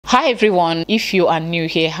Hi everyone, if you are new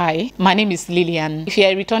here, hi, my name is Lillian. If you're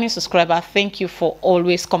a returning subscriber, thank you for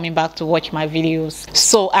always coming back to watch my videos.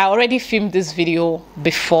 So I already filmed this video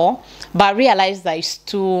before, but I realized that it's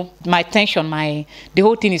too, the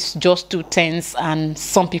whole thing is just too tense and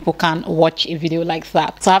some people can't watch a video like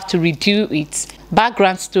that. So I have to redo it.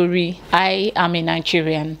 Background story, I am a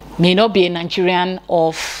Nigerian. May not be a Nigerian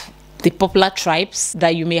of the popular tribes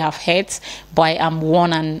that you may have heard, but I am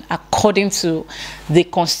one, and according to the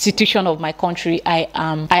constitution of my country, I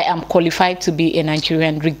am qualified to be a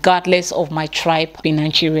Nigerian regardless of my tribe in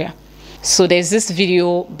Nigeria. So there's this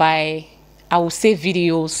video by, I will say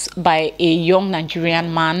videos by a young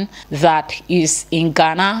Nigerian man that is in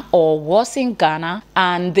Ghana or was in Ghana,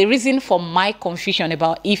 and the reason for my confusion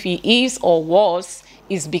about if he is or was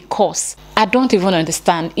is because I don't even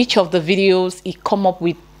understand. Each of the videos he come up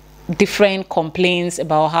with different complaints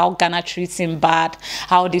about how Ghana treats him bad,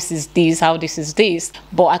 how this is this, how this is this,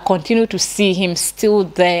 but I continue to see him still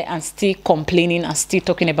there and still complaining and still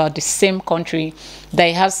talking about the same country that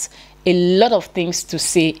he has a lot of things to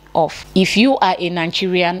say of. If you are a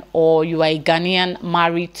Nigerian or you are a Ghanaian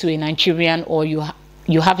married to a Nigerian, or you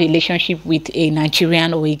have a relationship with a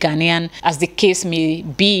Nigerian or a Ghanaian, as the case may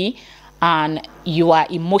be, and you are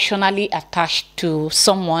emotionally attached to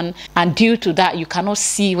someone, and due to that you cannot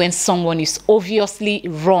see when someone is obviously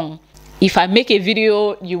wrong. If I make a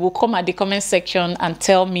video, you will come at the comment section and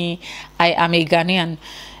tell me I am a Ghanaian.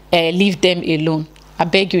 Leave them alone, I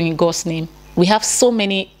beg you in God's name. We have so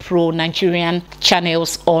many pro-Nigerian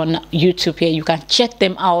channels on YouTube here. You can check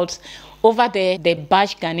them out. Over there, they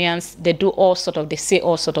bash Ghanaians, they do all sort of, they say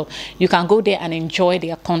all sort of. You can go there and enjoy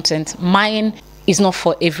their content. Mine is not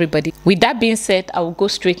for everybody. With that being said, I will go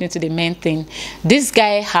straight into the main thing. This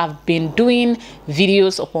guy have been doing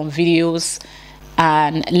videos upon videos,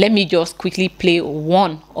 and let me just quickly play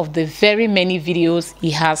one of the very many videos he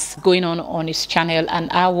has going on his channel,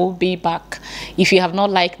 and I will be back. If you have not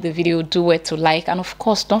liked the video, do well to like, and of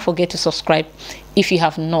course don't forget to subscribe if you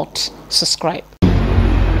have not subscribed.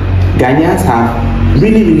 Ghanaians have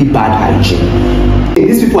really bad hygiene.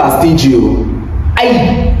 These people are stingy.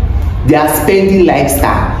 They are spending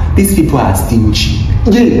lifestyle. These people are stingy.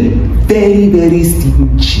 Very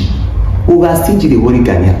stingy. Over stingy, they worry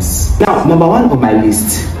Ghanaians. Now, number one on my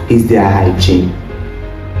list is their hygiene.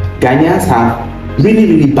 Ghanaians have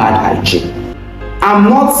really bad hygiene.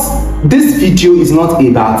 This video is not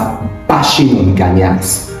about bashing on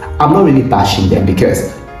Ghanaians. I'm not really bashing them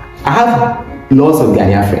because I have lots of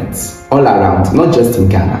Ghanaian friends all around, not just in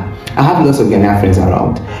Ghana. I have lots of Ghanaian friends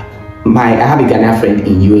around. I have a Ghanaian friend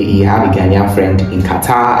in UAE, I have a Ghanaian friend in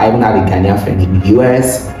Qatar, I even have a Ghanaian friend in the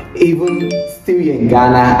US, even still here in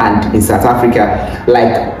Ghana and in South Africa.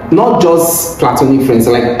 Like, not just platonic friends,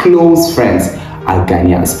 like close friends are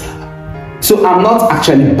Ghanaians. So I'm not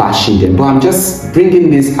actually bashing them, but I'm just bringing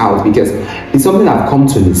this out because it's something I've come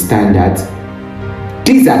to understand, that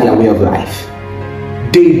these are their way of life.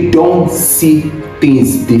 They don't see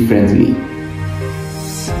things differently.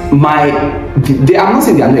 I'm not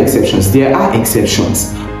saying there are no exceptions, there are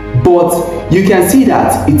exceptions, but you can see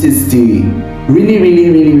that it is the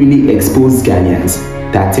really exposed Ghanaians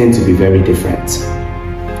that tend to be very different.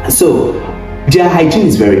 So their hygiene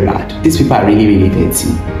is very bad. These people are really dirty.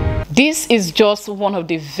 This is just one of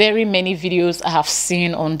the very many videos I have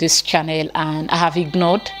seen on this channel and I have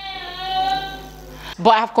ignored.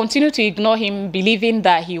 But I have continued to ignore him, believing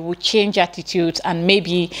that he will change attitude and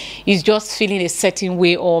maybe he's just feeling a certain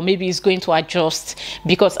way, or maybe he's going to adjust.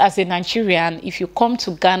 Because as a Nigerian, if you come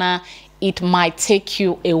to Ghana, it might take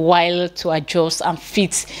you a while to adjust and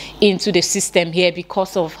fit into the system here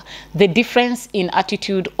because of the difference in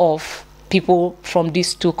attitude of people from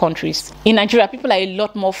these two countries. In Nigeria, people are a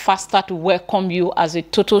lot more faster to welcome you as a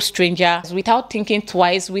total stranger without thinking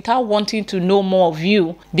twice, without wanting to know more of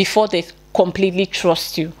you before they completely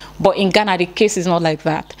trust you. But in Ghana, the case is not like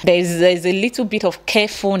that. There's a little bit of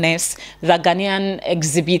carefulness that Ghanaian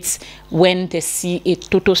exhibits when they see a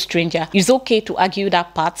total stranger. It's okay to argue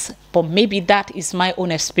that part, but maybe that is my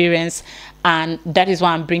own experience, and that is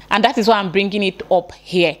why I'm bringing it up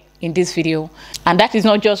here in this video. And that is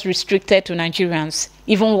not just restricted to Nigerians.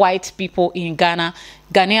 Even white people in Ghana,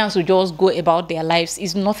 Ghanaians who just go about their lives,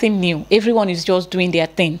 is nothing new. Everyone is just doing their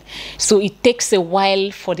thing. So it takes a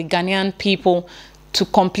while for the Ghanaian people to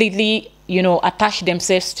completely, attach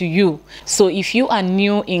themselves to you. So if you are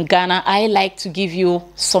new in Ghana, I like to give you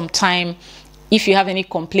some time If you have any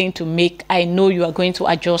complaint to make, I know you are going to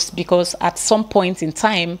adjust, because at some point in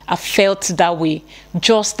time I felt that way,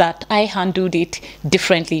 just that I handled it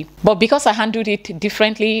differently. But because I handled it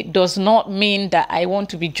differently does not mean that I want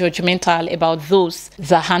to be judgmental about those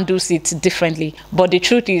that handles it differently. But the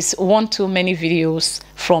truth is, one too many videos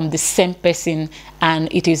from the same person, and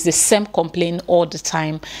it is the same complaint all the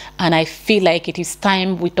time. And I feel like it is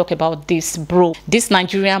time we talk about this, bro. This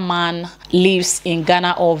Nigerian man lives in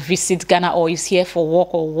Ghana or visits Ghana or is here for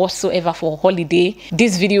work or whatsoever for holiday.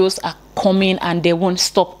 These videos are coming and they won't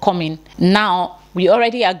stop coming. Now, we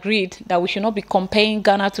already agreed that we should not be comparing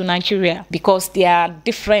Ghana to Nigeria because they are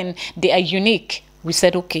different, they are unique. We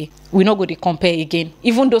said, okay, we're not going to compare again.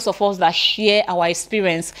 Even those of us that share our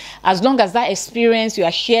experience, as long as that experience you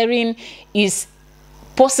are sharing is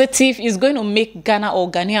positive, is going to make Ghana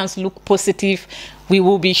or Ghanaians look positive, we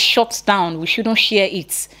will be shut down. We shouldn't share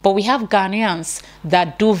it. But we have Ghanaians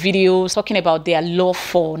that do videos talking about their love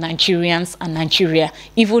for Nigerians and Nigeria,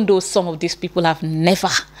 even though some of these people have never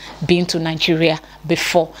been to Nigeria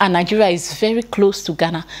before. And Nigeria is very close to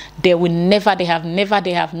Ghana. They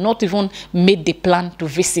have not even made the plan to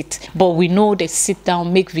visit. But we know they sit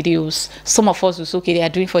down, make videos. Some of us will say, okay, they are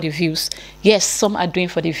doing for the views. Yes, some are doing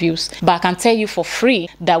for the views. But I can tell you for free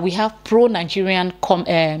that we have pro-Nigerian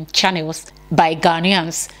channels by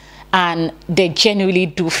Ghanaians, and they genuinely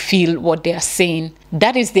do feel what they are saying.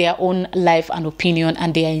 That is their own life and opinion,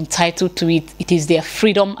 and they are entitled to it. It is their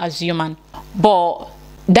freedom as human. But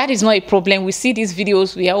that is not a problem. We see these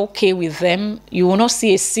videos, we are okay with them. You will not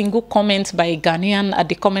see a single comment by a Ghanaian at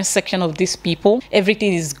the comment section of these people.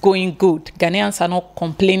 Everything is going good. Ghanaians are not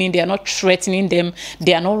complaining, they are not threatening them,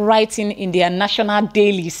 they are not writing in their national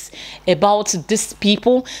dailies about these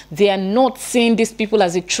people. They are not seeing these people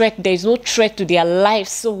as a threat. There is no threat to their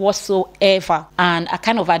lives whatsoever. And I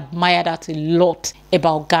kind of admire that a lot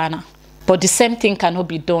about Ghana. But the same thing cannot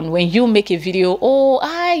be done when you make a video. Oh,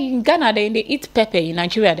 in Ghana they eat pepper. In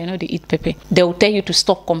Nigeria they know they eat pepper. They will tell you to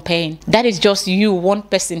stop comparing. That is just you, one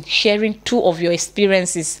person, sharing two of your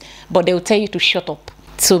experiences, but they will tell you to shut up.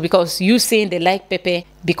 So because you saying they like pepper,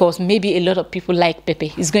 because maybe a lot of people like pepper,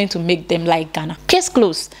 is going to make them like Ghana. Case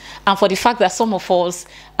closed. And for the fact that some of us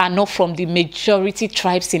are not from the majority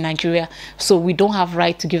tribes in Nigeria, so we don't have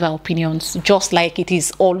right to give our opinions, just like it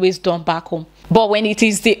is always done back home. But when it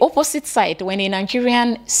is the opposite side, when a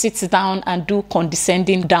Nigerian sits down and do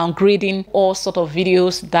condescending, downgrading, all sort of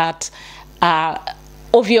videos that are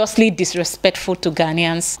obviously disrespectful to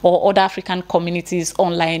Ghanaians or other African communities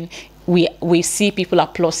online, we see people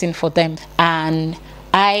applauding for them. And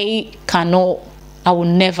I have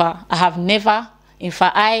never,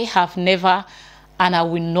 and I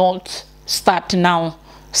will not start now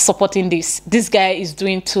supporting this. This guy is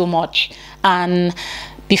doing too much. And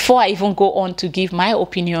before I even go on to give my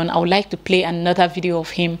opinion, I would like to play another video of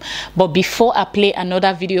him. But before I play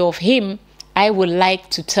another video of him, I would like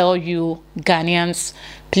to tell you, Ghanaians,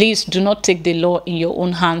 please do not take the law in your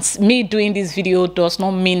own hands. Me doing this video does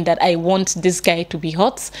not mean that I want this guy to be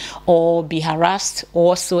hurt or be harassed or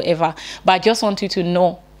whatsoever. But I just want you to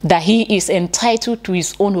know that he is entitled to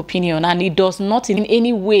his own opinion, and it does not in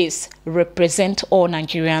any ways represent all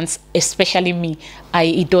Nigerians, especially me.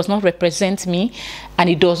 It does not represent me, and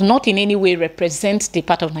it does not in any way represent the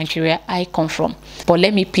part of Nigeria I come from. But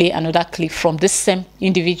let me play another clip from this same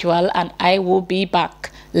individual, and I will be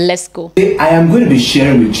back. Let's go. I am going to be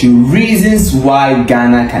sharing with you reasons why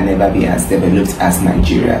Ghana can never be as developed as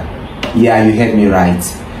Nigeria. Yeah, you heard me right.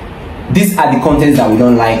 These are the contents that we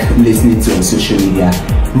don't like listening to on social media.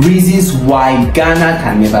 Reasons why Ghana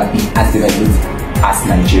can never be as developed as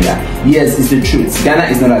Nigeria. Yes, it's the truth. Ghana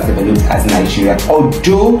is not as developed as Nigeria.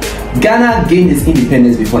 Although Ghana gained its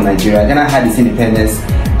independence before Nigeria. Ghana had its independence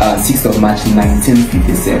 6th of March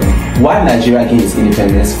 1957. While Nigeria gained its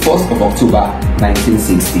independence 1st of October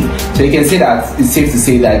 1960. So you can say that it's safe to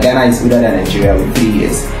say that Ghana is older than Nigeria with 3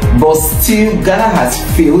 years. But still, Ghana has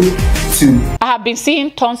failed to... I have been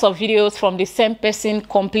seeing tons of videos from the same person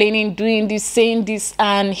complaining, doing this, saying this,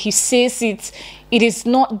 and he says it is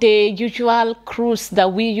not the usual cruise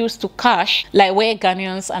that we used to catch, like where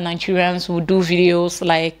Ghanaians and Nigerians will do videos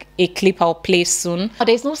like a clip I'll play soon. But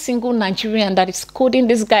there's no single Nigerian that is coding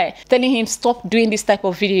this guy, telling him stop doing this type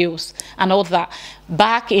of videos and all that.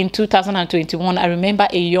 Back in 2021, I remember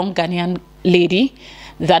a young Ghanaian lady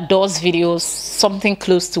that does videos, something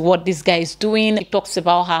close to what this guy is doing. He talks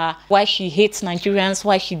about her, why she hates Nigerians,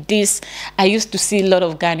 why she this. I used to see a lot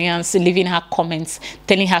of Ghanaians leaving her comments,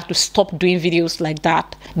 telling her to stop doing videos like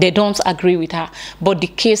that. They don't agree with her. But the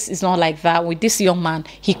case is not like that with this young man.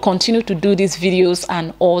 He continued to do these videos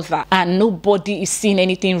and all that, and nobody is seeing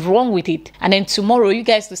anything wrong with it. And then tomorrow you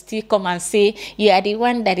guys will still come and say, yeah, the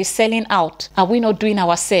one that is selling out. Are we not doing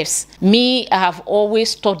ourselves? Me, I have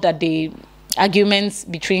always thought that the arguments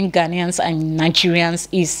between Ghanaians and Nigerians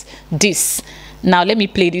is this. Now let me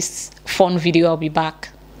play this fun video. I'll be back.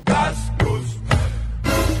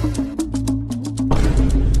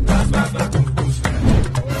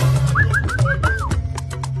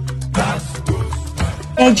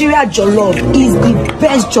 Nigeria jollof is the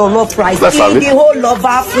best jollof rice in the whole of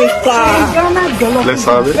Africa. Ghana jollof Let's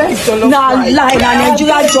have it. Best jollof now, rice. Like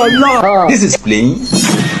Nigeria jollof. This is plain.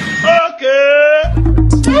 Okay.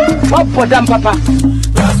 Up for them, Papa.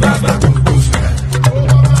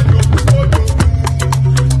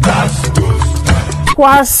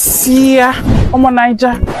 Kwasia, Omo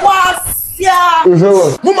Naija. Kwasia.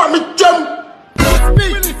 Mama mi jam.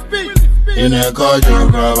 In a culture,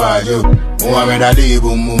 Bravajo. Muhammad Ali,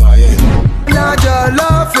 Bumuma,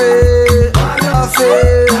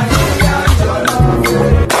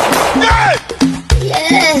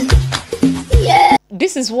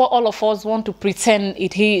 This is what all of us want to pretend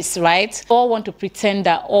it is, right? All want to pretend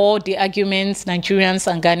that all the arguments,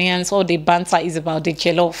 Nigerians and Ghanaians, all the banter is about the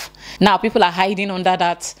jollof. Now people are hiding under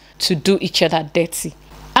that to do each other dirty.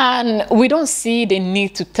 And we don't see the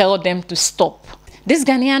need to tell them to stop. This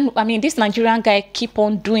this Nigerian guy keep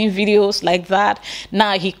on doing videos like that.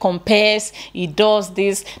 Now he compares, he does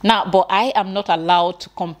this. Now, but I am not allowed to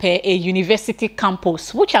compare a university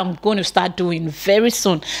campus, which I'm going to start doing very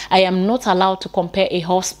soon. I am not allowed to compare a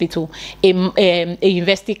hospital, a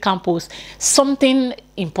university campus, something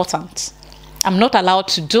important. I'm not allowed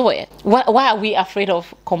to do it. Why are we afraid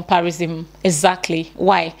of comparison? Exactly.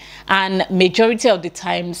 Why? And majority of the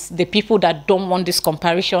times, the people that don't want this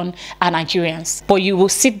comparison are Nigerians. But you will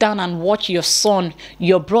sit down and watch your son,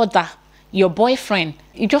 your brother, your boyfriend.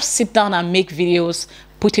 You just sit down and make videos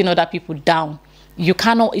putting other people down. You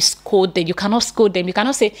cannot scold them. You cannot scold them. You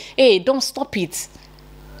cannot say, hey, don't stop it.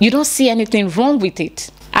 You don't see anything wrong with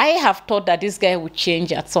it. I have thought that this guy would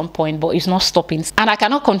change at some point, but it's not stopping. And I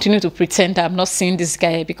cannot continue to pretend that I'm not seeing this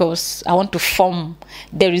guy because I want to form.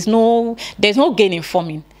 There's no gain in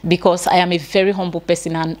forming because I am a very humble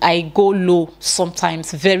person and I go low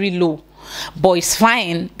sometimes, very low. But it's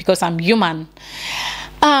fine because I'm human.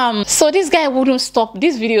 So this guy wouldn't stop.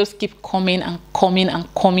 These videos keep coming and coming and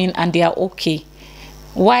coming and they are okay.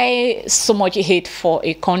 Why so much hate for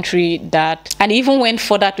a country that, and even went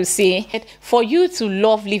further to say, for you to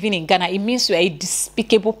love living in Ghana, it means you are a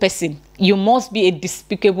despicable person. You must be a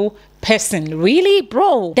despicable person. Really,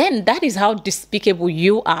 bro? Then that is how despicable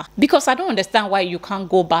you are. Because I don't understand why you can't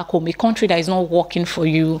go back home, a country that is not working for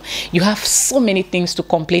you. You have so many things to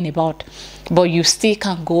complain about, but you still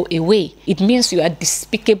can't go away. It means you are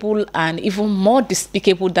despicable and even more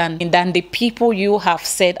despicable than the people you have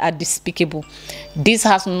said are despicable. This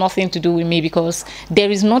has nothing to do with me because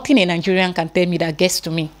there is nothing a Nigerian can tell me that gets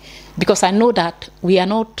to me. Because I know that we are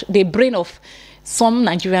not, the brain of some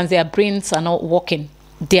Nigerians, their brains are not working.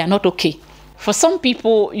 They are not okay. For some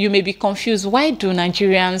people, you may be confused. Why do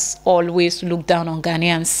Nigerians always look down on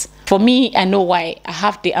Ghanaians? For me, I know why. I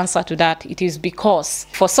have the answer to that. It is because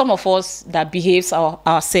for some of us that behaves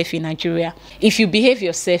ourselves in Nigeria, if you behave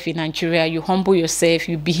yourself in Nigeria, you humble yourself,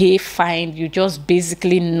 you behave fine, you just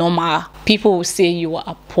basically normal, people will say you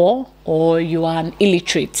are poor or you are an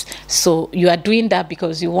illiterate. So you are doing that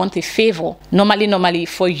because you want a favor. Normally,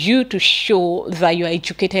 for you to show that you are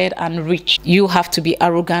educated and rich, you have to be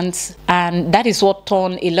arrogant. And that is what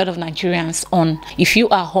turned a lot of Nigerians on. If you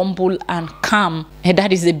are humble and calm,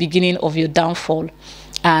 that is the beginning of your downfall.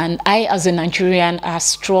 And I, as a Nigerian, have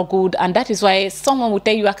struggled, and that is why someone will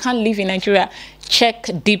tell you I can't live in Nigeria. Check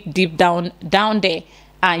deep down there,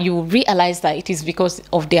 and you will realize that it is because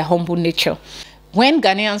of their humble nature. When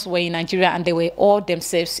Ghanaians were in Nigeria and they were all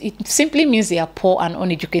themselves, it simply means they are poor and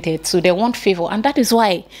uneducated, so they want favor, and that is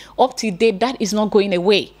why up to date that is not going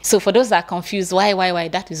away. So for those that are confused, why,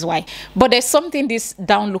 that is why. But there's something these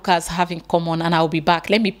downlookers have in common, and I'll be back.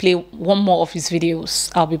 Let me play one more of his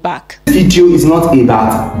videos. I'll be back. This video is not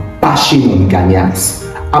about bashing on Ghanaians.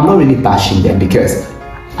 I'm not really bashing them because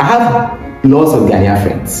I have lots of Ghanaian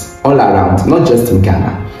friends all around, not just in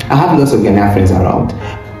Ghana. I have lots of Ghanaian friends around.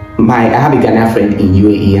 I have a Ghanaian friend in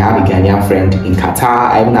UAE, I have a Ghanaian friend in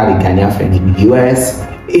Qatar, I even have a Ghanaian friend in the US,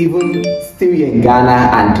 a even still here in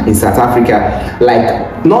Ghana and in South Africa,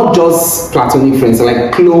 like not just platonic friends,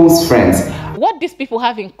 like close friends. What these people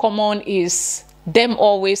have in common is them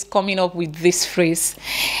always coming up with this phrase.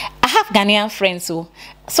 I have Ghanaian friends, so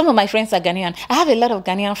some of my friends are Ghanaian. I have a lot of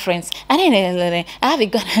Ghanaian friends. I have a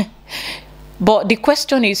Ghanaian. But the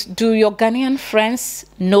question is, do your Ghanaian friends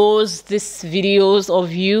knows these videos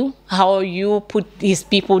of you, how you put his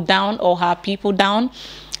people down or her people down?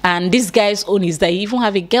 And this guy's own is that you even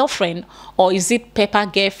have a girlfriend, or is it Pepper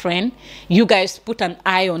girlfriend? You guys put an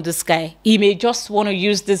eye on this guy. He may just want to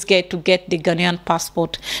use this guy to get the Ghanaian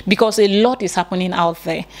passport, because a lot is happening out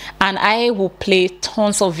there. And I will play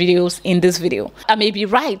tons of videos in this video. I may be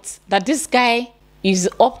right that this guy is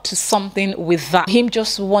up to something with that. Him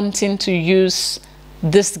just wanting to use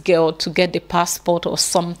this girl to get the passport or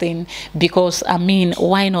something, because I mean,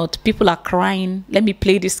 why not? People are crying. Let me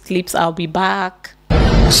play these clips. I'll be back.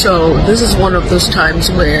 So this is one of those times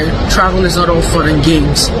where travel is not all fun and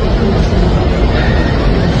games.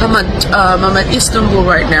 I'm at Istanbul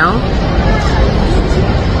right now,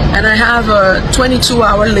 and I have a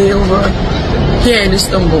 22-hour layover here in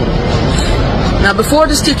Istanbul. Now, before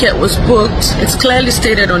this ticket was booked, it's clearly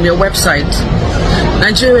stated on their website.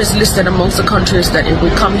 Nigeria is listed amongst the countries that if we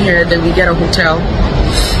come here, then we get a hotel.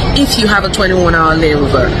 If you have a 21-hour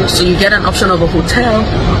layover, so you get an option of a hotel,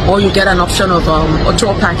 or you get an option of a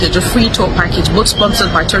tour package, a free tour package, both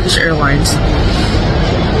sponsored by Turkish Airlines.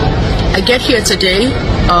 I get here today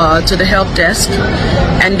to the help desk,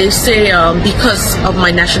 and they say because of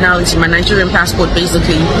my nationality, my Nigerian passport,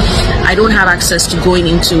 basically, I don't have access to going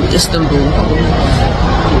into Istanbul.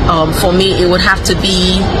 For me, it would have to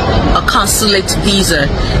be a consulate visa,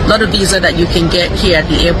 not a visa that you can get here at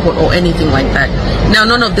the airport or anything like that. Now,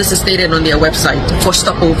 none of this is stated on their website for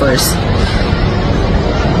stopovers.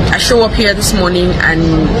 I show up here this morning, and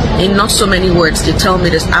in not so many words, they tell me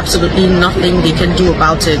there's absolutely nothing they can do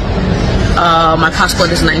about it. My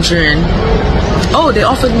passport is Nigerian. Oh, they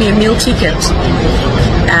offered me a meal ticket,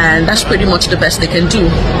 and that's pretty much the best they can do.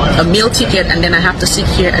 A meal ticket, and then I have to sit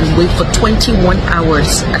here and wait for 21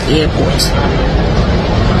 hours at the airport.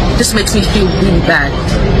 This makes me feel really bad.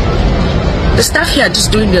 The staff here are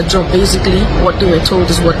just doing their job. Basically, what they were told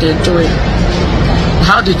is what they're doing.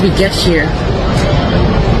 How did we get here?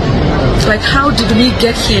 Like, how did we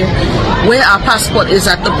get here where our passport is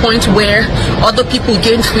at the point where other people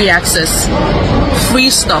gain free access,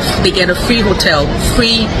 free stuff, they get a free hotel,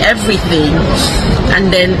 free everything,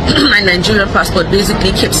 and then my Nigerian passport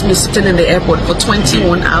basically keeps me sitting in the airport for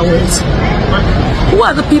 21 hours. Who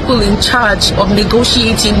are the people in charge of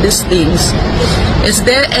negotiating these things? Is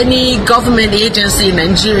there any government agency in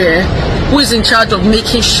Nigeria who is in charge of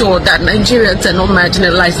making sure that Nigerians are not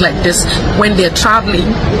marginalized like this when they're traveling?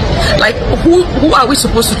 Like, who are we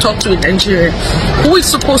supposed to talk to in Nigeria? Who is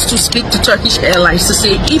supposed to speak to Turkish Airlines to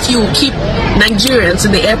say, if you keep Nigerians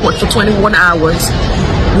in the airport for 21 hours,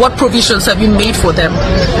 what provisions have you made for them?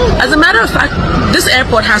 As a matter of fact, this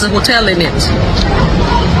airport has a hotel in it,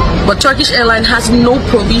 but Turkish Airlines has no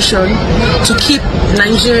provision to keep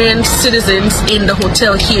Nigerian citizens in the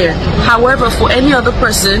hotel here. However, for any other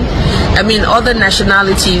person, I mean other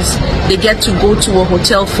nationalities, they get to go to a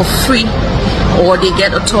hotel for free, or they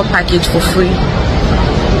get a tour package for free.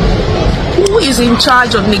 Who is in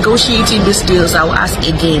charge of negotiating these deals? I'll ask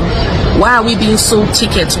again. Why are we being sold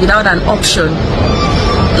tickets without an option?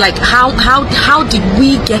 Like, how did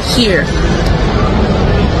we get here?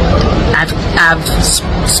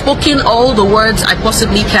 I've spoken all the words I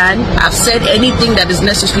possibly can. I've said anything that is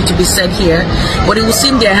necessary to be said here, but it will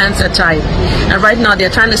seem their hands are tied. And right now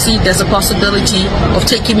they're trying to see if there's a possibility of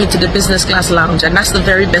taking me to the business class lounge, and that's the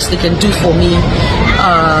very best they can do for me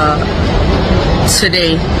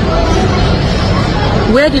today.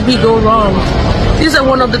 Where did we go wrong? These are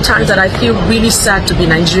one of the times that I feel really sad to be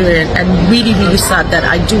Nigerian, and really, really sad that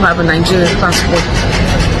I do have a Nigerian passport.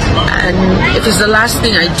 And if it's the last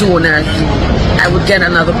thing I do on earth, I would get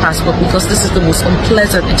another passport, because this is the most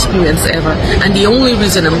unpleasant experience ever. And the only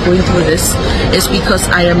reason I'm going through this is because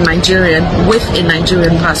I am Nigerian with a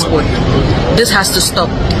Nigerian passport. This has to stop.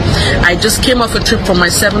 I just came off a trip from my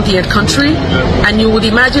 7th year country, and you would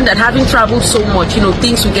imagine that having traveled so much, you know,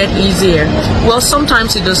 things will get easier. Well,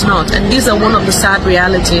 sometimes it does not, and these are one of the sad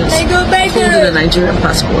realities holding a Nigerian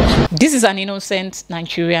passport. This is an innocent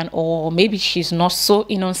Nigerian, or maybe she's not so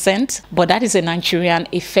innocent, but that is a Nigerian,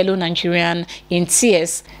 a fellow Nigerian in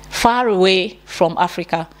tears, far away from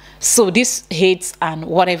Africa, So this hate and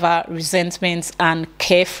whatever resentments and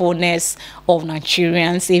carefulness of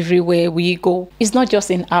Nigerians everywhere we go, it's not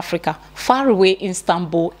just in Africa, far away in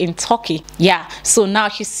Istanbul, in Turkey. Yeah, so now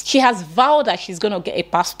she has vowed that she's gonna get a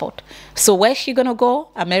passport. So where's she gonna go?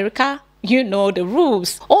 America? You know the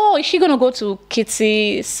rules. Oh, is she gonna go to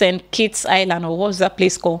St. Kitts Island, or what's that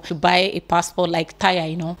place called, to buy a passport like Taya,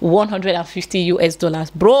 you know,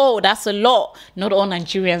 $150 bro? That's a lot. Not all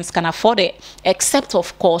Nigerians can afford it, except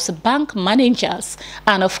of course bank managers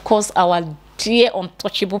and of course our dear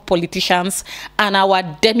untouchable politicians and our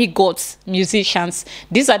demigods musicians.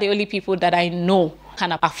 These are the only people that I know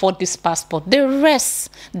can afford this passport. The rest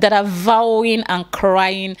that are vowing and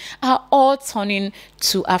crying are all turning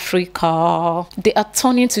to Africa. They are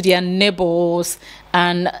turning to their neighbors,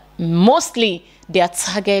 and mostly their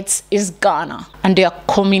target is Ghana, and they are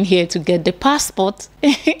coming here to get the passport.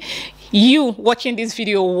 You watching this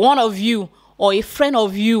video, one of you or a friend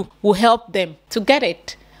of you will help them to get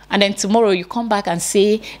it, and then tomorrow you come back and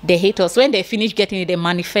say they hate us. When they finish getting it, they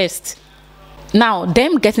manifest. Now,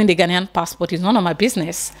 them getting the Ghanaian passport is none of my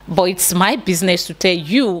business, but it's my business to tell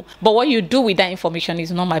you. But what you do with that information is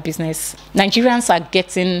not my business. Nigerians are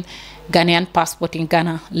getting Ghanaian passport in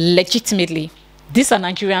Ghana legitimately. These are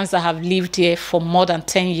Nigerians that have lived here for more than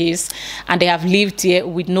 10 years, and they have lived here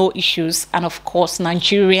with no issues. And of course,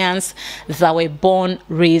 Nigerians that were born,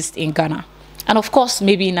 raised in Ghana. And of course,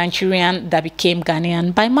 maybe Nigerian that became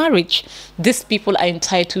Ghanaian by marriage. These people are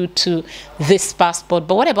entitled to this passport.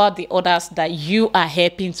 But what about the others that you are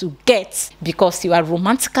helping to get because you are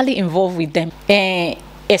romantically involved with them?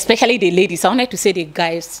 Especially the ladies. I wanted to say the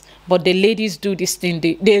guys, but the ladies do this thing.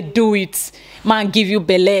 They do it. Man, give you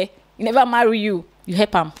belle. He never marry you. You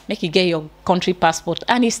help him, make you get your country passport,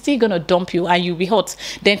 and he's still gonna dump you, and you'll be hot.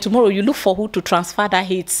 Then tomorrow you look for who to transfer that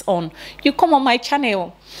hate on. You come on my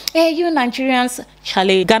channel. Hey, you Nigerians,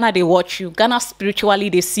 Charlie, Ghana, they watch you. Ghana, spiritually,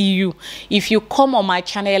 they see you. If you come on my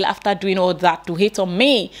channel after doing all that to hate on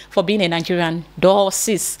me for being a Nigerian, dog,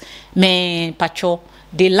 sis, man, pacho,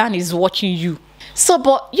 the land is watching you. So,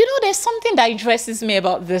 but you know, there's something that interests me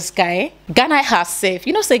about this guy. Ghana herself,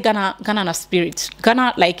 you know, say Ghana a spirit.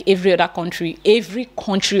 Ghana, like every other country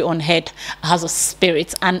on earth has a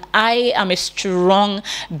spirit, and I am a strong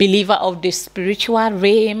believer of the spiritual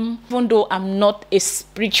realm. Even though I'm not a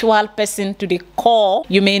spiritual person to the core,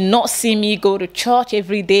 you may not see me go to church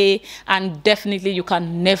every day, and definitely you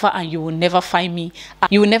can never and you will never find me.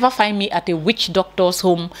 You will never find me at a witch doctor's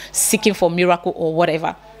home seeking for miracle or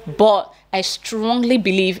whatever. But I strongly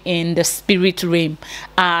believe in the spirit realm,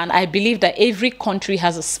 and I believe that every country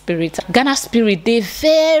has a spirit. Ghana spirit, they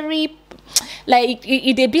very, like,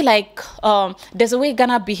 they be like, there's a way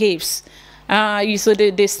Ghana behaves. So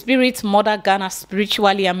the spirit mother Ghana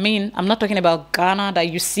spiritually. I mean, I'm not talking about Ghana that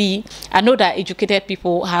you see. I know that educated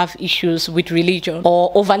people have issues with religion,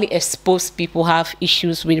 or overly exposed people have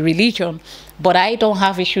issues with religion, but I don't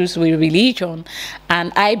have issues with religion,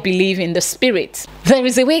 and I believe in the spirit. There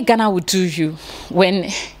is a way Ghana will do you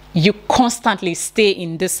when you constantly stay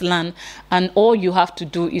in this land, and all you have to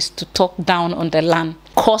do is to talk down on the land,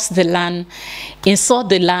 curse the land, insult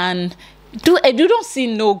the land. You don't see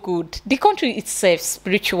no good. The country itself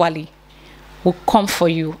spiritually will come for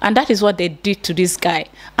you, and that is what they did to this guy,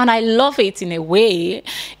 and I love it in a way,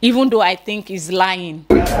 even though I think he's lying.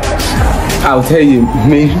 I'll tell you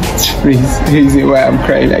main reason why I'm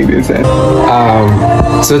crying like this.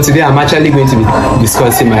 So today I'm actually going to be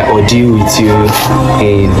discussing my ordeal with you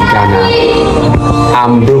in Ghana.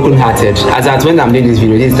 I'm broken-hearted. As at when I'm doing this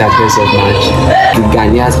video, this is the 1st of March. The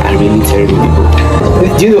Ghanaians are really terrible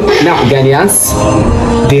people. Do you know now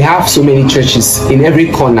Ghanaians? They have so many churches in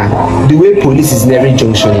every corner. The way police is in every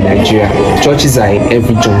junction in Nigeria, churches are in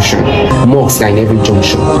every junction, mosques are in every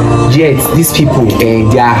junction. Yet these people,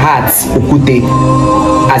 their hearts,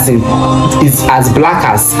 as in, it's as black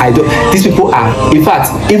as I don't. These people are, in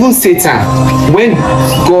fact, even Satan, when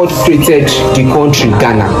God created the country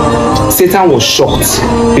Ghana, Satan was shocked,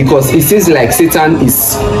 because it seems like Satan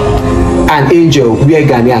is an angel where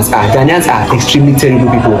Ghanaians are. Ghanaians are extremely terrible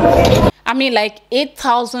people. I mean, like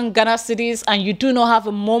 8,000 Ghana cities, and you do not have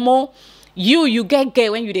a momo. You get gay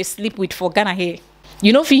when you they sleep with for Ghana here.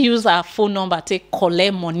 You know, if you use our phone number to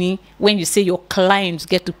collect money when you say your clients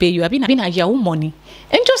get to pay you, I've been at your own money.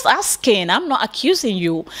 And just asking, I'm not accusing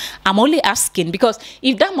you. I'm only asking, because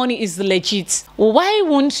if that money is legit, why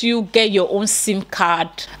won't you get your own SIM card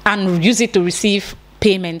and use it to receive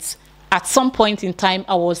payments? At some point in time,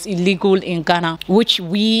 I was illegal in Ghana, which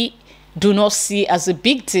we do not see as a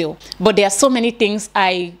big deal. But there are so many things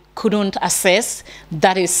I couldn't access,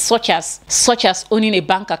 that is such as owning a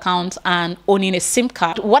bank account and owning a SIM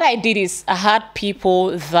card. What I did is I had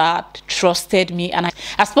people that trusted me, and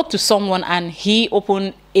I spoke to someone and he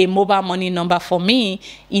opened a mobile money number for me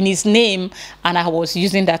in his name, and I was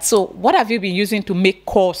using that. So what have you been using to make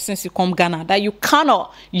calls since you come Ghana that you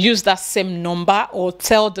cannot use that same number, or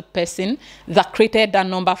tell the person that created that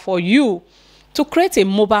number for you to create a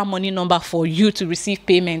mobile money number for you to receive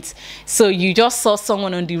payments? So you just saw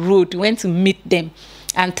someone on the road, you went to meet them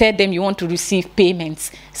and tell them you want to receive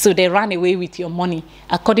payments, so they ran away with your money,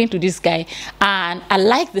 according to this guy. And I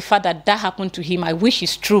like the fact that that happened to him. I wish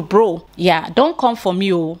it's true, bro. Yeah, don't come for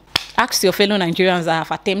me. Oh, ask your fellow Nigerians that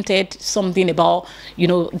have attempted something about, you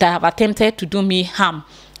know, that have attempted to do me harm.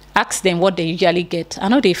 Ask them what they usually get. I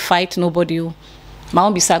know they fight nobody. Oh, my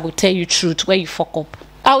own bisa go tell you truth where you fuck up.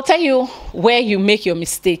 I'll tell you where you make your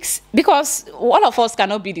mistakes, because all of us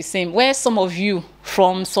cannot be the same. Where some of you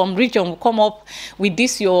from some region will come up with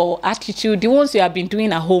this your attitude, the ones you have been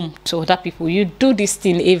doing at home to other people, you do this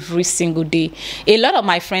thing every single day. A lot of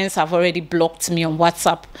my friends have already blocked me on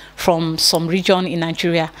WhatsApp from some region in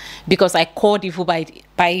Nigeria because I called Ivo by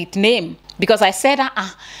its name, because I said,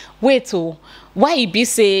 wait, oh, why it be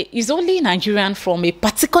say it's only Nigerian from a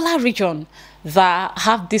particular region that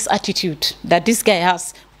have this attitude that this guy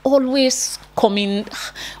has, always coming.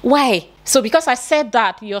 Why? So because I said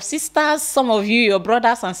that, your sisters, some of you, your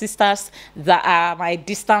brothers and sisters that are my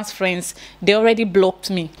distance friends, they already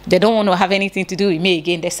blocked me. They don't want to have anything to do with me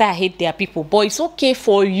again. They say I hate their people. But it's okay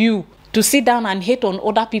for you to sit down and hate on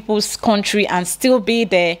other people's country and still be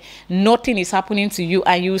there. Nothing is happening to you,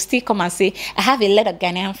 and you still come and say, I have a lot of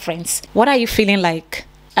Ghanaian friends. What are you feeling like?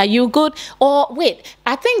 Are you good? Or wait,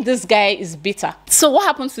 I think this guy is bitter. So what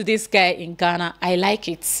happens to this guy in Ghana? I like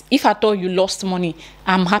it. If I thought you lost money,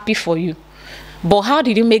 I'm happy for you. But how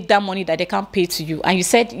did you make that money that they can't pay to you? And you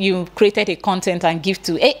said you created a content and give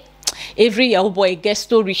to, hey, every Yahoo boy gets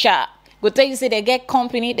story share. Go tell you say they get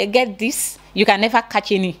company, they get this. You can never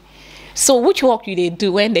catch any. So which work you they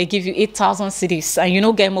do when they give you 8,000 cedis and you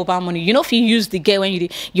don't get mobile money? You know if you use the girl when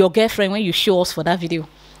your girlfriend when you show us for that video.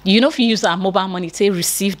 You know if you use our mobile money, say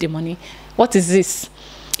receive the money. What is this?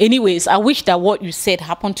 Anyways, I wish that what you said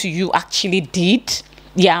happened to you actually did.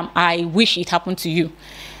 Yeah, I wish it happened to you.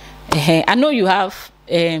 I know you have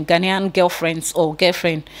Ghanaian girlfriends or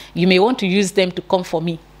girlfriend. You may want to use them to come for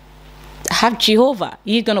me. I have Jehovah.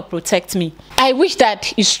 He's going to protect me. I wish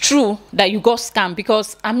that it's true that you got scammed,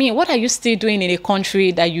 because, I mean, what are you still doing in a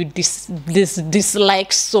country that you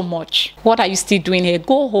dislike so much? What are you still doing here?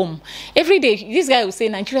 Go home. Every day, this guy will say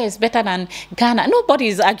Nigeria is better than Ghana. Nobody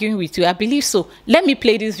is arguing with you. I believe so. Let me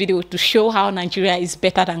play this video to show how Nigeria is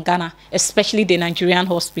better than Ghana, especially the Nigerian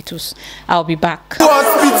hospitals. I'll be back. No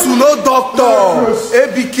hospital, no doctor.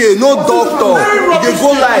 ABK, no doctor. They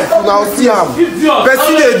go live, now see him.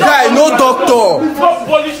 Person they die, no doctor.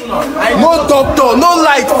 No doctor, no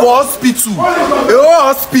light for hospital. A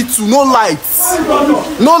whole hospital, no lights.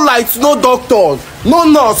 No lights, no doctors. No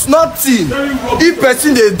nurse, nothing. If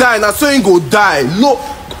person they die, na so him go die. No.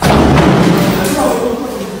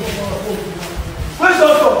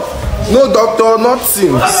 No doctor,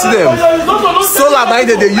 nothing. See them. Solar night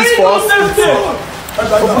that they use for hospital.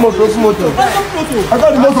 Open motor. I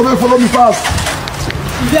got the motor, follow me fast.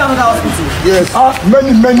 Is there another hospital? Yes.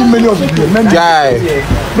 Many hospitals. Guy.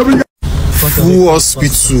 Full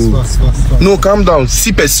hospital. No, calm down.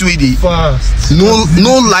 See person with it.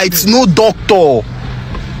 No lights, no doctor.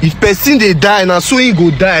 If person they die, now so he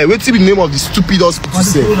go die. What's the name of the stupid hospital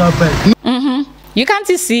say? You can't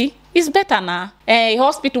see. It's better now. A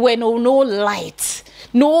hospital where no lights,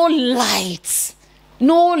 no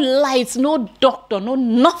doctor, no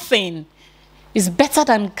nothing. It's better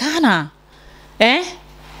than Ghana.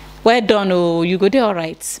 Well done, oh, you go there all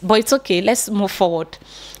right. But it's okay, let's move forward.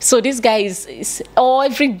 So this guy is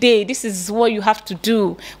every day, this is what you have to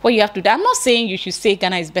do. What you have to do. I'm not saying you should say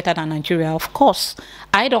Ghana is better than Nigeria. Of course,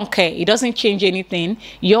 I don't care. It doesn't change anything.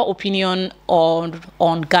 Your opinion on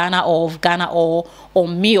Ghana or of Ghana or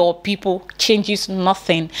on me or people changes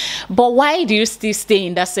nothing. But why do you still stay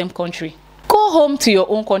in that same country? Go home to your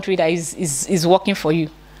own country that is working for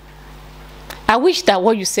you. I wish that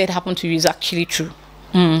what you said happened to you is actually true.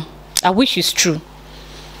 I wish it's true.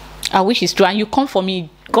 I wish it's true. And you come for me,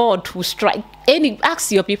 God will strike.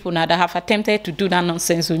 Ask your people now that have attempted to do that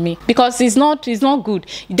nonsense with me, because it's not good.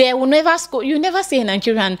 They will never score. You never see a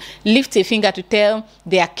Nigerian lift a finger to tell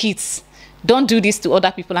their kids, don't do this to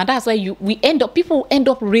other people. And that's why people end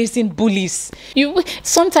up raising bullies.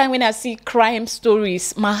 Sometimes when I see crime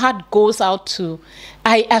stories, my heart goes out to,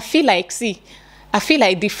 I feel like, see, I feel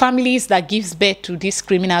like the families that gives birth to these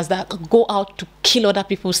criminals that go out to kill other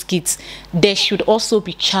people's kids, they should also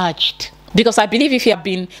be charged. Because I believe if you have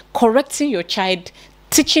been correcting your child,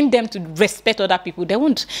 teaching them to respect other people, they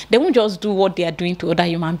won't just do what they are doing to other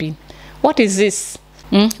human beings. What is this?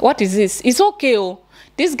 What is this? It's okay. Oh,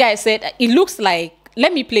 this guy said it looks like.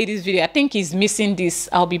 Let me play this video. I think he's missing this.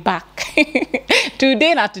 I'll be back.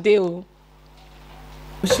 Today, not today. Oh.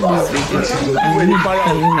 I've done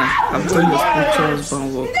your spiritual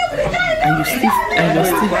husband work, and you still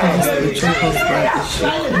have spiritual husband issue.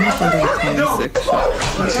 Not under the comment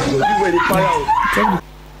section.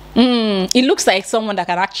 It looks like someone that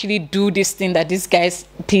can actually do this thing that this guy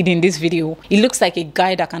did in this video. It looks like a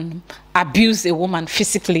guy that can abuse a woman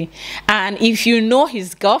physically. And if you know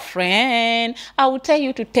his girlfriend, I will tell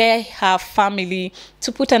you to tell her family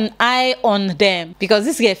to put an eye on them, because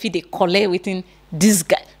this guy feel they collect within this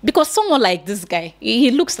guy. Because someone like this guy,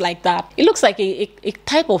 he looks like that. He looks like a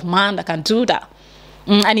type of man that can do that.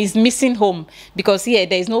 And he's missing home, because here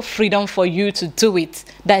there is no freedom for you to do it.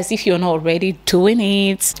 That's if you're not already doing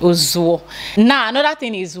it. Now another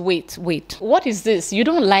thing is wait, what is this? You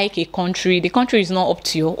don't like a country, the country is not up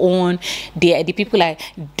to your own, the people like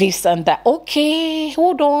this and that. Okay,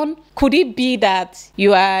 hold on. Could it be that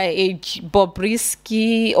you are a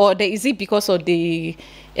Bobrisky, or is it because of the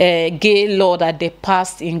gay law that they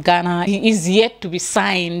passed in Ghana is yet to be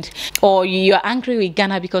signed, or you're angry with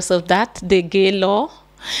Ghana because of that, the gay law,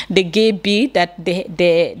 the gay bill that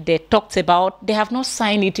they talked about? They have not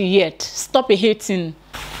signed it yet. Stop hating.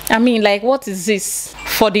 I mean, like, what is this?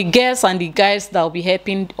 For the girls and the guys that will be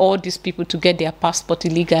helping all these people to get their passport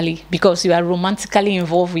illegally because you are romantically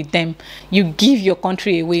involved with them, you give your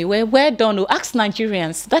country away. We're done. Ask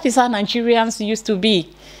Nigerians. That is how Nigerians used to be.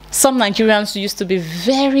 Some Nigerians used to be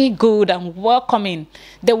very good and welcoming.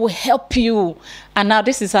 They will help you. And now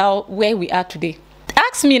this is where we are today.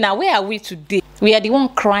 Ask me now, where are we today? We are the one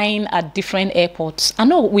crying at different airports. I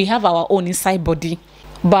know we have our own inside body,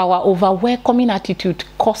 but our over-welcoming attitude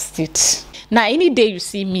cost it. Now, any day you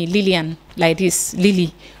see me, Lillian, like this,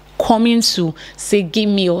 Lily, coming to say, give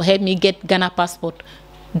me or help me get Ghana passport,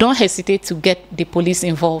 don't hesitate to get the police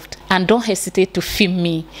involved. And don't hesitate to film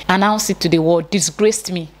me, announce it to the world,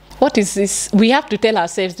 disgrace me. What is this? We have to tell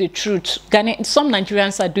ourselves the truth. Some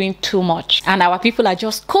Nigerians are doing too much, and our people are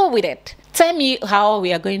just cool with it. Tell me how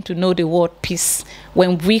we are going to know the word peace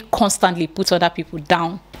when we constantly put other people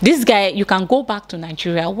down. This guy, you can go back to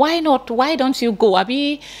Nigeria. Why not? Why don't you go?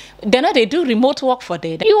 They do remote work for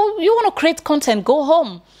them. You want to create content, go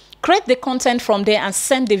home. Create the content from there and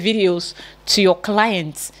send the videos to your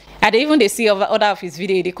clients. And even they see other of his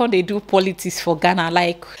video, they do politics for Ghana.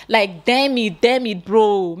 Like damn it,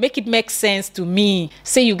 bro. Make it make sense to me.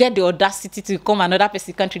 Say you get the audacity to come another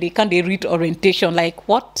person's country, they read orientation. Like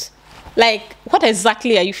what? Like what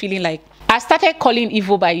exactly are you feeling like? I started calling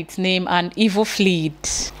Evo by its name, and Evo fled.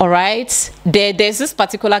 All right. There's this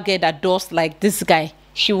particular girl that does like this guy.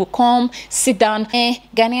 She will come, sit down.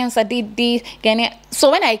 Ghanaians are did this. Ghanaian.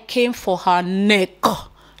 So when I came for her neck,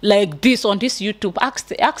 like this on this YouTube,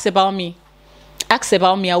 ask about me. Ask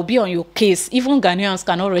about me. I'll be on your case. Even Ghanaians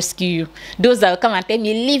cannot rescue you. Those that will come and tell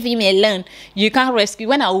me, leave him alone. You can't rescue.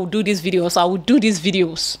 When I will do these videos, I will do these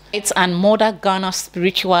videos. It's and mother Ghana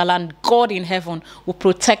spiritual, and God in heaven will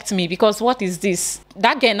protect me. Because what is this?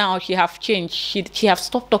 That girl now, she have changed. She have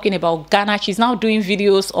stopped talking about Ghana. She's now doing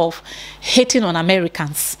videos of hating on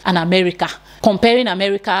Americans and America, comparing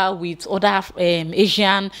America with other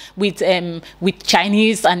Asian, with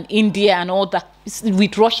Chinese and India and all that,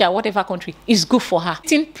 with Russia, whatever country. Is good for her.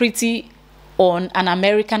 Hating pretty on an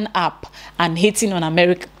American app and hating on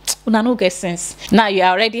America. Una no get sense. Now you're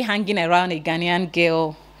already hanging around a Ghanaian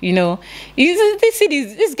girl. You know,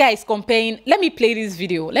 this guy is comparing. Let me play this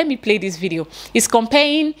video. He's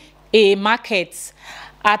comparing a market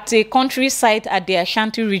at a countryside at the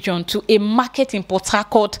Ashanti region to a market in Port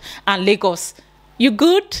Harcourt and Lagos. You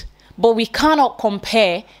good? But we cannot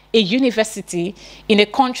compare a university in a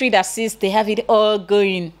country that says they have it all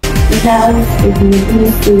going.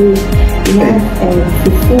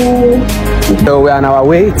 So we're on our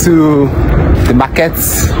way to the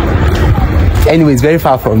markets. Anyway, it's very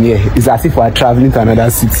far from here. It's as if we're traveling to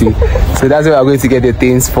another city. So that's where we're going to get the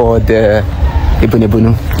things for the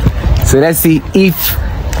Ebunebunu. So let's see if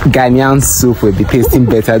Ghanaian soup will be tasting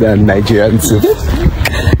better than Nigerian soup.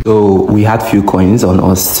 So we had few coins on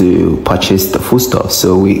us to purchase the foodstuff.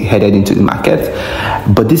 So we headed into the market.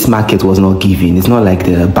 But this market was not giving. It's not like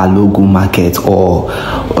the Balogu market or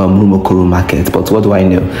Rumokoro market. But what do I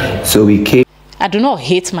know? So we came. I do not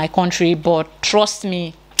hate my country, but trust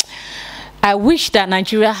me, I wish that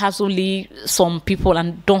Nigeria has only some people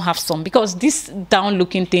and don't have some, because this down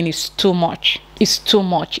looking thing is too much. It's too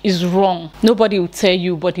much. It's wrong. Nobody will tell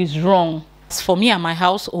you, but it's wrong. As for me and my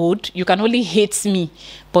household, you can only hate me,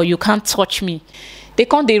 but you can't touch me. They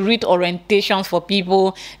can't read orientations for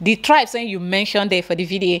people. The tribes when you mentioned there for the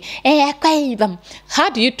video, how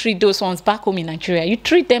do you treat those ones back home in Nigeria? You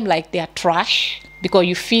treat them like they are trash because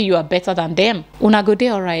you feel you are better than them. Una go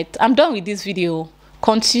there, all right. I'm done with this video.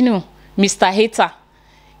 Continue. Mr. Hater,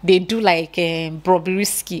 they do like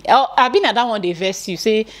Bobrisky. I've been at that one, they verse you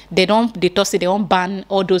say they don't ban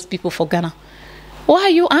all those people for Ghana. Why are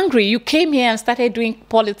you angry? You came here and started doing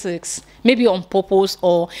politics, maybe on purpose,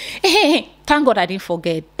 or hey, thank God I didn't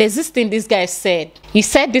forget. There's this thing this guy said. He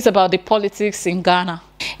said this about the politics in Ghana.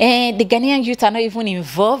 The Ghanaian youth are not even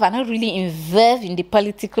involved, are not really involved in the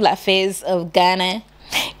political affairs of Ghana.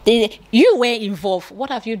 You were involved. What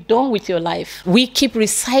have you done with your life? We keep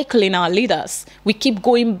recycling our leaders. We keep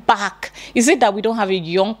going back. Is it that we don't have a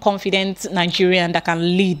young, confident Nigerian that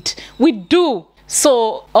can lead? We do.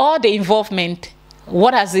 So all the involvement,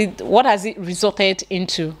 what has it resulted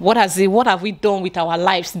into? What have we done with our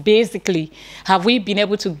lives? Basically, have we been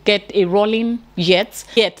able to get a rolling yet?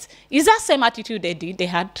 Is that same attitude they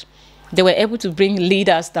had? They were able to bring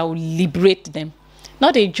leaders that will liberate them.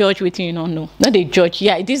 Not a judge waiting, you don't know. Not a judge.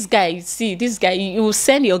 Yeah, this guy, see, this guy, you will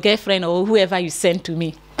send your girlfriend or whoever you send to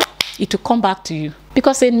me. It will come back to you.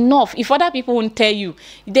 Because enough, if other people won't tell you,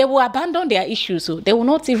 they will abandon their issues. So they will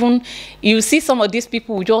not even, you see some of these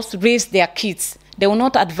people will just raise their kids. They will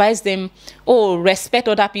not advise them, oh, respect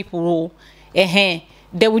other people. They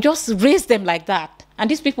will just raise them like that. And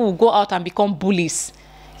these people will go out and become bullies.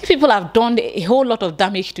 These people have done a whole lot of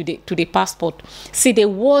damage to the passport. See, the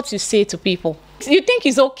words you say to people. You think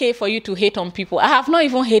it's okay for you to hate on people? I have not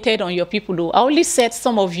even hated on your people, though. I only said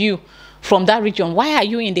some of you from that region. Why are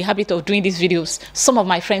you in the habit of doing these videos? Some of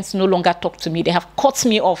my friends no longer talk to me. They have cut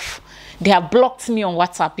me off. They have blocked me on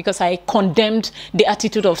WhatsApp because I condemned the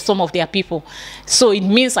attitude of some of their people. So it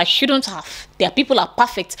means I shouldn't have. Their people are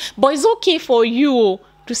perfect. But it's okay for you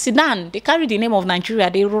to sit down. They carry the name of Nigeria.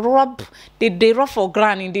 They rub for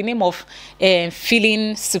ground in the name of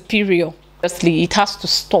feeling superior. Honestly, it has to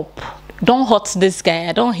stop. Don't hurt this guy.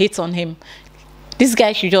 I don't hate on him. This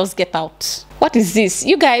guy should just get out. What is this?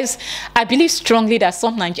 You guys, I believe strongly that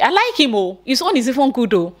some Nigerians, I like him, oh. His own is even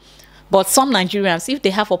good, oh. But some Nigerians, if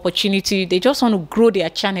they have opportunity, they just want to grow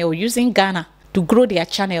their channel using Ghana to grow their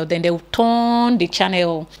channel. Then they will turn the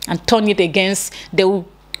channel and turn it against, they will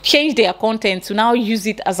change their content to now use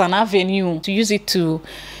it as an avenue, to use it to,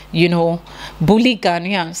 you know, bully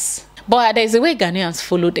Ghanaians. But there's a way Ghanaians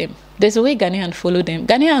follow them. There's a way Ghanaians follow them.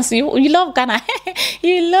 Ghanaians, you love Ghana.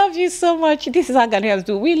 You love you so much. This is how Ghanaians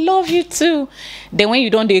do. We love you too. Then when you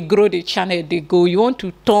don't, they grow the channel, they go. You want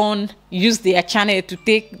to use their channel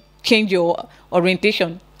to change your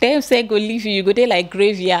orientation. They say go leave you. You go there like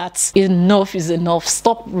graveyards. Enough is enough.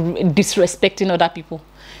 Stop disrespecting other people.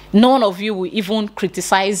 None of you will even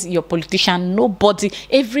criticize your politician. Nobody.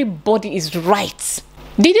 Everybody is right.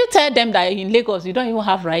 Did you tell them that in Lagos you don't even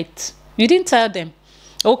have rights? You didn't tell them.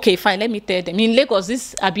 Okay, fine, let me tell them. In Lagos,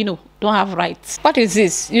 this Abino don't have rights. What is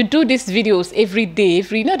this? You do these videos every day,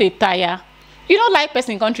 you know they tire. You don't like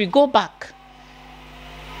person country, go back.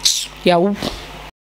 Yeah.